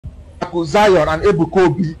Zion and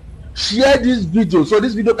Ebuka. Share this video so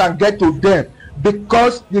this video can get to them,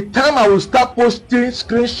 because the time I will start posting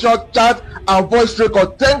screenshot, chat and voice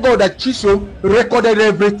record, thank God that Chisom recorded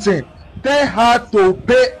everything. They had to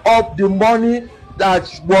pay up the money that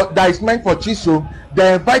is meant for Chisom.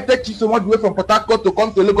 They invited Chisom all the way from Port Harcourt to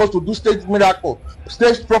come to Lagos to do stage miracle,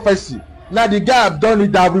 stage prophecy. Now the guy have done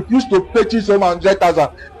it. They have refused to pay Chisom 100,000.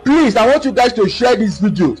 Please, I want you guys to share these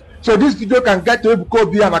videos so this video can get to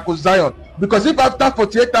Ebuka and Zion. Because if after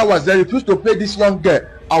 48 hours they refuse to pay this young girl,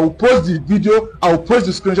 I will post the video, I will post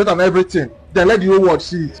the screenshot and everything. Then let the whole world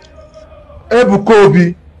see it.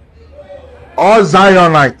 Ebuka, all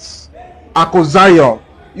Zionites, Zion,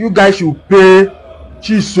 you guys should pay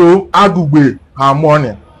Chisom Agugbe her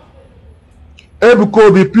money.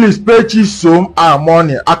 Ebuka, please pay Chisom her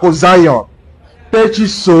money. Zion, pay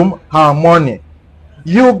Chisom her money.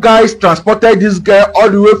 You guys transported this girl all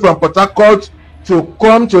the way from Port Harcourt to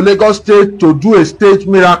come to Lagos State to do a stage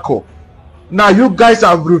miracle. Now you guys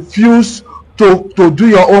have refused to do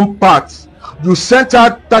your own part. You sent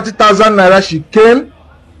her 30,000 naira. She came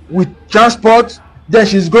with transport. Then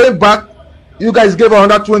she's going back. You guys gave her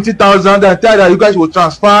another 20,000 and tell her you guys will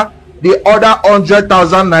transfer the other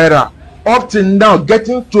 100,000 naira. Up till now,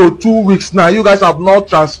 getting to 2 weeks now, you guys have not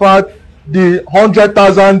transferred the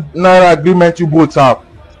 100,000 naira agreement you both have.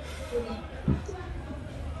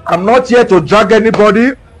 I'm not here to drag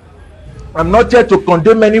anybody. I'm not here to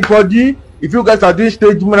condemn anybody. If you guys are doing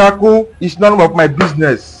stage miracle, it's none of my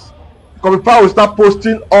business. Because before I will start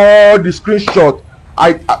posting all the screenshots,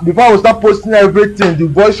 before I will start posting everything, the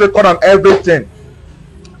voice record and everything,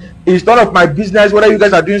 it's none of my business whether you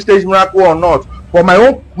guys are doing stage miracle or not. But my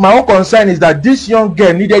own concern is that this young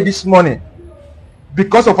girl needed this money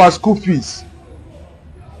because of her school fees.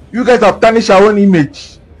 You guys have tarnished her own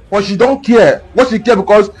image, but she don't care. What she care,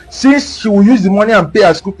 because since she will use the money and pay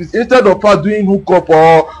her school fees, instead of her doing hookup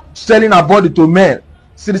or selling her body to men,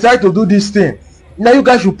 she decided to do this thing. Now you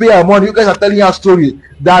guys should pay her money. You guys are telling her story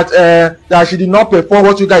that she did not perform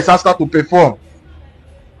what you guys asked her to perform.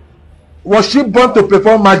 Was she born to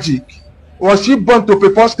perform magic? Was she born to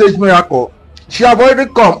perform stage miracle? She have already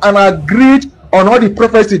come and agreed on all the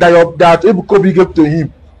prophecy that Ebuka gave to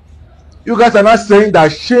him. You guys are not saying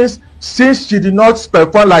that since she did not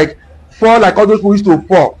perform fall like all those who used to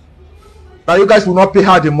fall, that you guys will not pay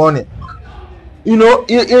her the money.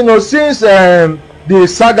 Since the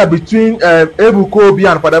saga between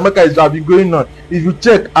Ebuka and Father Emeka has been going on, if you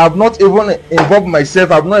check, I've not even involved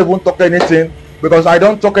myself. I've not even talked anything, because I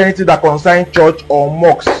don't talk anything that concerns church or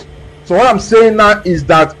mosques. So what I'm saying now is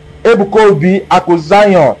that Ebuka,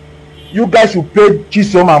 Zion, you guys should pay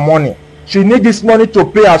Chisom her money. She need this money to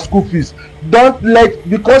pay her school fees. Don't let,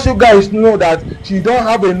 because you guys know that she don't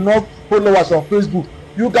have enough followers on Facebook,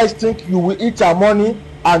 you guys think you will eat her money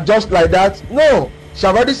and just like that. No, she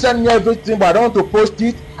already sent me everything, but I don't want to post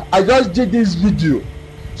it. I just did this video,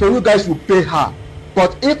 so you guys will pay her.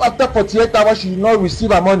 But if after 48 hours she did not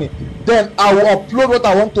receive her money, then I will upload what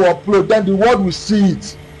I want to upload. Then the world will see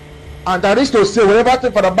it, and that is to say, whatever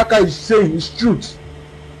thing Father Baka is saying is truth.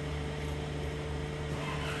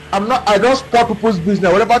 I don't support people's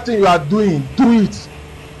business. Whatever thing you are doing, do it.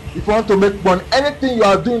 If you want to make money, anything you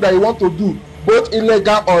are doing that you want to do, both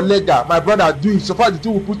illegal or legal, my brother, do it. So far the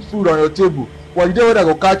two will put food on your table. But the day when they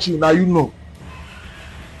go catch you, now you know.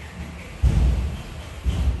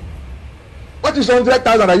 What is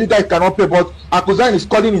 100,000 that you guys cannot pay? But Zion is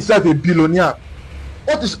calling himself a billionaire.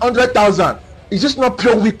 What is 100,000? Is this not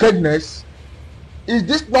pure wickedness? Is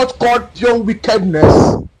this not called pure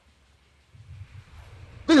wickedness?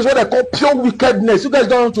 This is what they call pure wickedness. You guys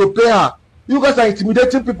don't want to pay her. You guys are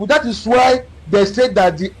intimidating people. That is why they say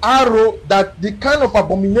that the arrow, that the kind of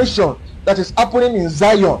abomination that is happening in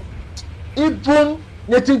Zion, even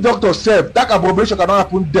native doctors say that abomination cannot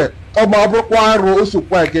happen there.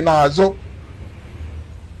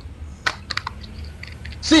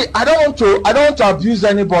 See, I don't want to abuse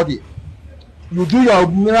anybody. You do your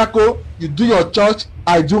miracle, you do your church,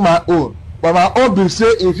 I do my own. But my own will say,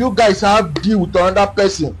 if you guys have deal with another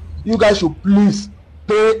person, you guys should please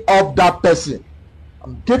pay up that person.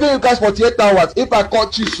 I'm giving you guys 48 hours. If I call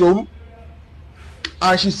Chisom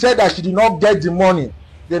and she said that she did not get the money,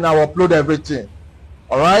 then I will upload everything.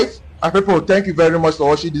 Alright? And people, thank you very much for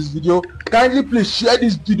watching this video. Kindly please share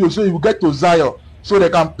this video so you will get to Zion, so they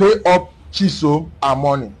can pay up Chisom our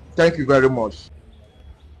money. Thank you very much.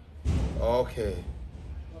 Okay.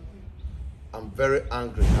 I'm very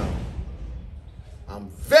angry now. I'm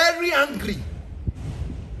very angry.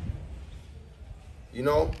 You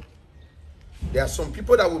know, there are some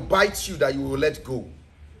people that will bite you that you will let go.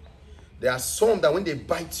 There are some that when they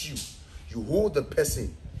bite you, you hold the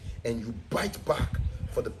person and you bite back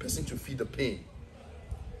for the person to feel the pain.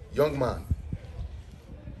 Young man,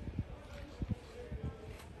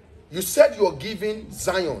 you said you're giving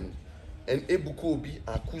Zion and Ebuka Obi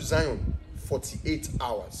Aku Zion 48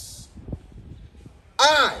 hours.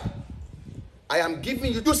 I am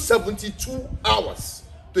giving you 72 hours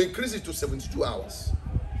to increase it to 72 hours.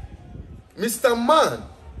 Mr. Man,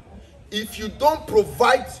 if you don't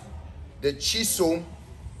provide the Chisom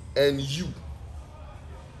and you,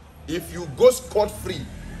 if you go scot-free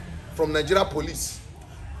from Nigeria police,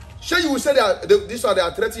 sure you will say they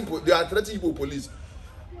are threatening you police.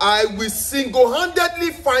 I will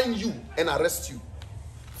single-handedly find you and arrest you.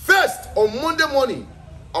 First, on Monday morning,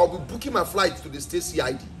 I'll be booking my flight to the state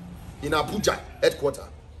CID in Abuja headquarters.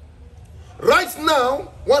 Right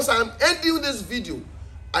now, once I'm ending this video,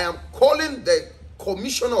 I am calling the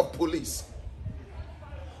commissioner of police.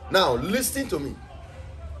 Now, listen to me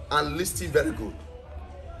and listen very good.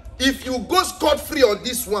 If you go scot-free on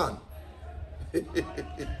this one,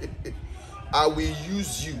 I will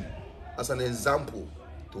use you as an example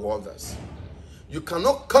to others. You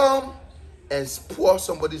cannot come and spoil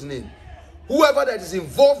somebody's name. Whoever that is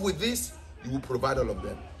involved with this, you will provide all of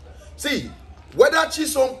them. See, whether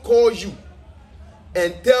Chisom calls you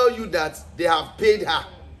and tell you that they have paid her,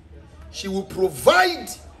 she will provide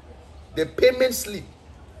the payment slip,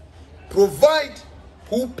 provide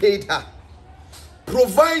who paid her,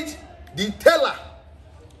 provide the teller,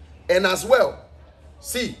 and as well,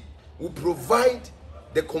 see, will provide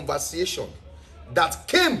the conversation that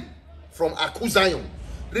came from Aku Zion.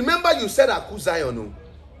 Remember you said Aku Zion,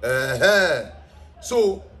 no?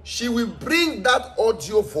 So she will bring that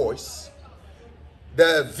audio voice,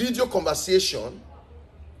 the video conversation,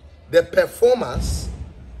 the performance,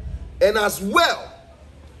 and as well,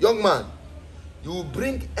 young man, you will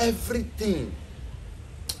bring everything.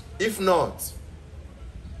 If not,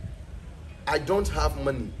 I don't have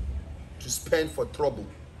money to spend for trouble,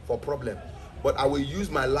 for problem, but I will use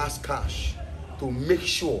my last cash to make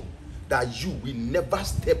sure that you will never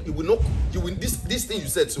step. You will not. You will this thing you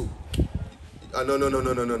said so.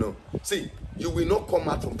 No. See, you will not come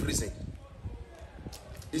out from prison.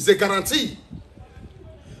 It's a guarantee.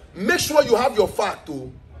 Make sure you have your fact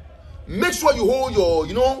too. Make sure you hold your.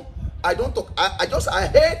 You know, I don't talk. I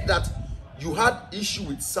heard that you had issue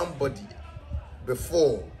with somebody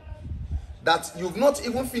before. That you've not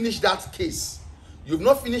even finished that case. You've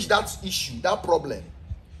not finished that issue, that problem.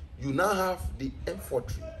 You now have the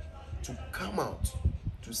infantry to come out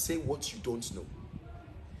to say what you don't know.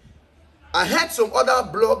 I heard some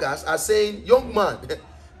other bloggers are saying, young man,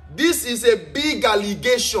 this is a big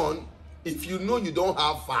allegation if you know you don't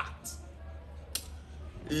have facts.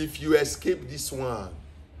 If you escape this one.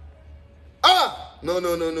 No.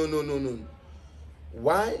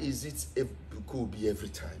 Why is it Ebuka Obi every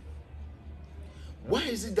time? Why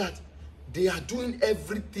is it that they are doing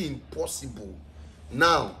everything possible?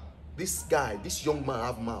 Now, this guy, this young man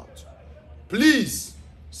have mouth. Please,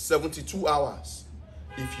 72 hours.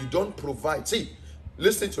 If you don't provide, see,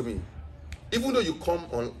 listen to me. Even though you come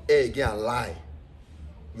on air again and lie,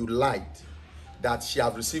 you lied that she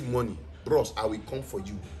have received money. Bros, I will come for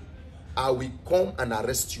you. I will come and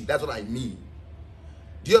arrest you. That's what I mean.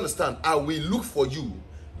 Do you understand? I will look for you.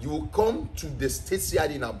 You will come to the state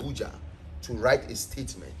CID in Abuja to write a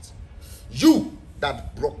statement. You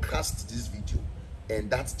that broadcast this video and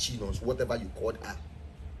that chinos, whatever you called her.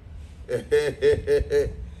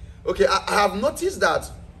 Okay, I have noticed that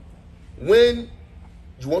when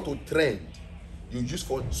you want to trend, you use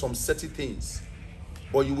for some certain things,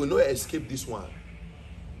 but you will not escape this one.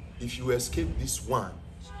 If you escape this one,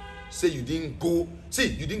 say you didn't go,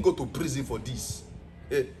 you didn't go to prison for this.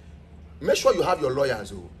 Make sure you have your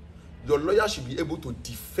lawyers. Oh. Your lawyer should be able to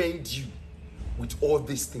defend you with all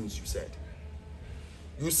these things you said.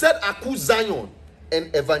 You said Aku Zion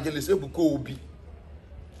and Evangelist Ebuka Obi.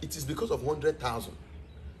 It is because of 100,000.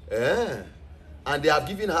 And they have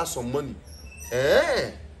given her some money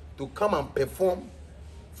to come and perform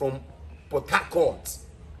from Port Harcourt.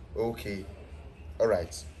 Okay. All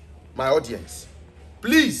right. My audience,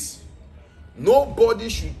 please, nobody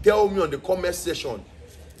should tell me on the comment section,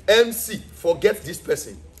 MC, forget this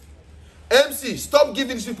person. MC, stop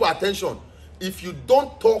giving these people attention. If you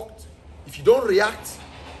don't talk, if you don't react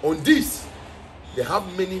on this, they have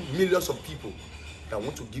many millions of people that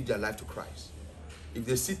want to give their life to Christ. If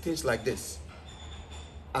they see things like this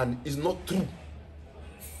and it's not true,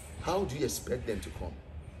 how do you expect them to come?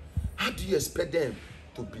 How do you expect them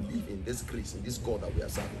to believe in this grace, in this God that we are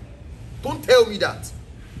serving? Don't tell me that.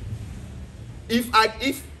 If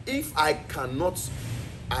I cannot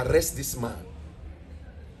arrest this man,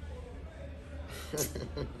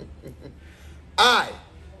 I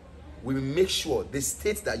will make sure the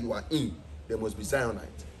state that you are in, there must be Zionite.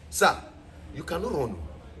 Sir, you cannot run.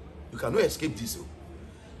 You cannot escape this.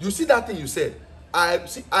 You see that thing you said?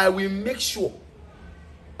 I will make sure.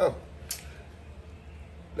 Oh.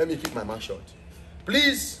 Let me keep my mouth shut.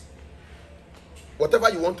 Please, whatever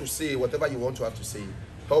you want to say, whatever you want to have to say,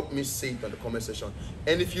 help me say it on the comment section.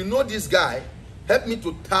 And if you know this guy, help me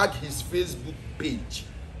to tag his Facebook page.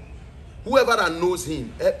 Whoever that knows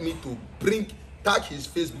him, help me to tag his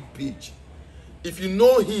Facebook page. If you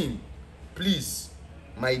know him, please,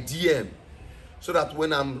 my DM, so that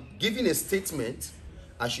when I'm giving a statement,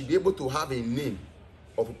 I should be able to have a name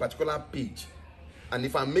of a particular page. And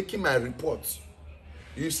if I'm making my report,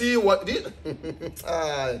 you see what this?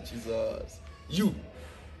 Ah, Jesus. You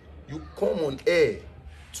come on air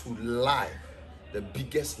to lie, the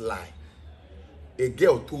biggest lie. A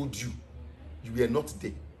girl told you you were not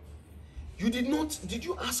there. You did not. Did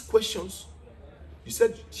you ask questions? You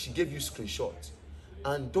said she gave you screenshots.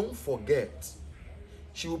 And don't forget,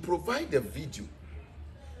 she will provide the video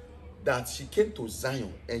that she came to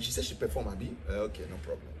Zion and she said she performed. Abi? Okay, no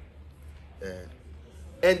problem.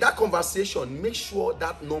 And that conversation, make sure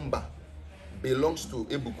that number belongs to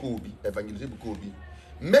Ebuka Obi, Evangelist Ebuka Obi.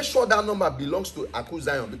 Make sure that number belongs to Aku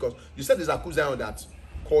Zion, because you said there's Aku Zion that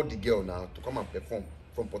called the girl now to come and perform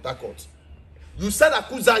from Port Harcourt. You said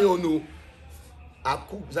Aku Zion, no.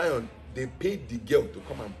 Aku Zion, they paid the girl to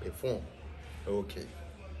come and perform. Okay.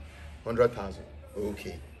 100,000.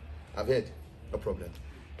 Okay. I've heard. No problem.